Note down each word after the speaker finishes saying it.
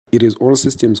It is all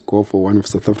systems go for one of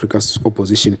South Africa's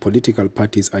opposition political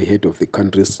parties ahead of the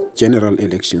country's general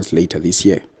elections later this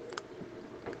year.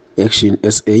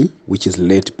 ActionSA, which is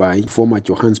led by former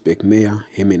Johannesburg Mayor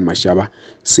Herman Mashaba,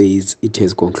 says it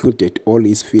has concluded all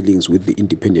its feelings with the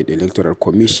Independent Electoral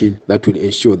Commission that will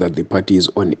ensure that the party is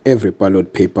on every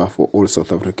ballot paper for all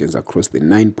South Africans across the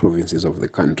 9 provinces of the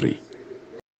country.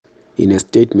 In a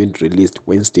statement released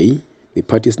Wednesday, the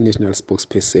party's national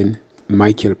spokesperson,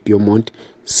 Beaumont,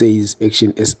 says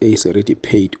ActionSA has already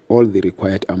paid all the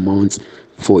required amounts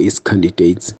for its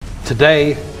candidates.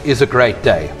 Today is a great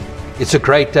day. It's a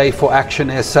great day for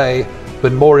ActionSA,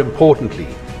 but more importantly,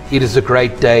 it is a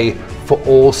great day for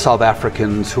all South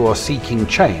Africans who are seeking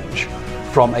change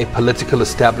from a political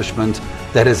establishment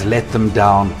that has let them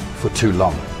down for too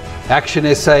long.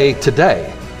 ActionSA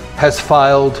today has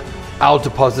filed our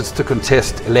deposits to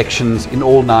contest elections in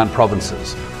all 9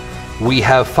 provinces. We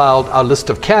have filed our list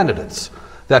of candidates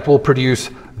that will produce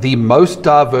the most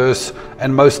diverse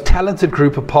and most talented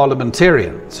group of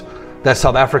parliamentarians that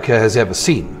South Africa has ever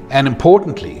seen. And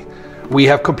importantly, we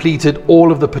have completed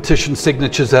all of the petition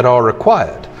signatures that are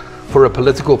required for a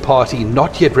political party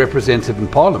not yet represented in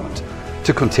Parliament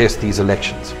to contest these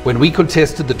elections. When we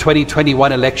contested the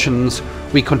 2021 elections,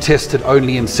 we contested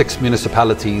only in 6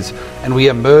 municipalities, and we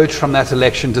emerged from that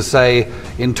election to say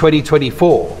in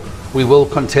 2024, we will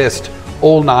contest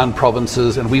all 9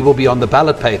 provinces and we will be on the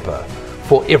ballot paper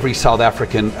for every South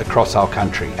African across our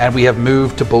country. And we have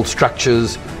moved to build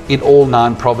structures in all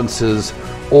 9 provinces,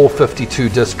 all 52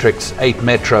 districts, 8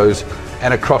 metros,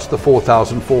 and across the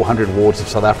 4,400 wards of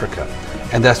South Africa.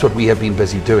 And that's what we have been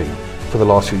busy doing for the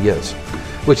last few years,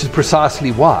 which is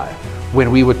precisely why,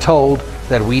 when we were told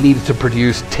that we needed to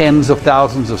produce tens of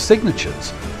thousands of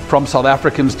signatures from South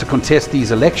Africans to contest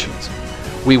these elections,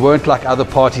 we weren't like other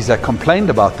parties that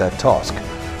complained about that task,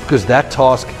 because that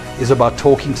task is about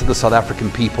talking to the South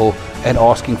African people and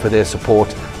asking for their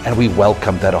support, and we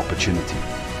welcome that opportunity.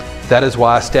 That is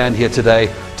why I stand here today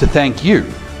to thank you,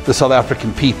 the South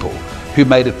African people, who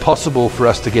made it possible for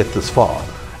us to get this far,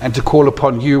 and to call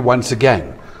upon you once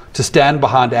again to stand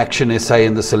behind ActionSA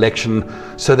in this election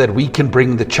so that we can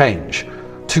bring the change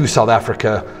to South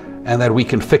Africa and that we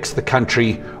can fix the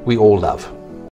country we all love.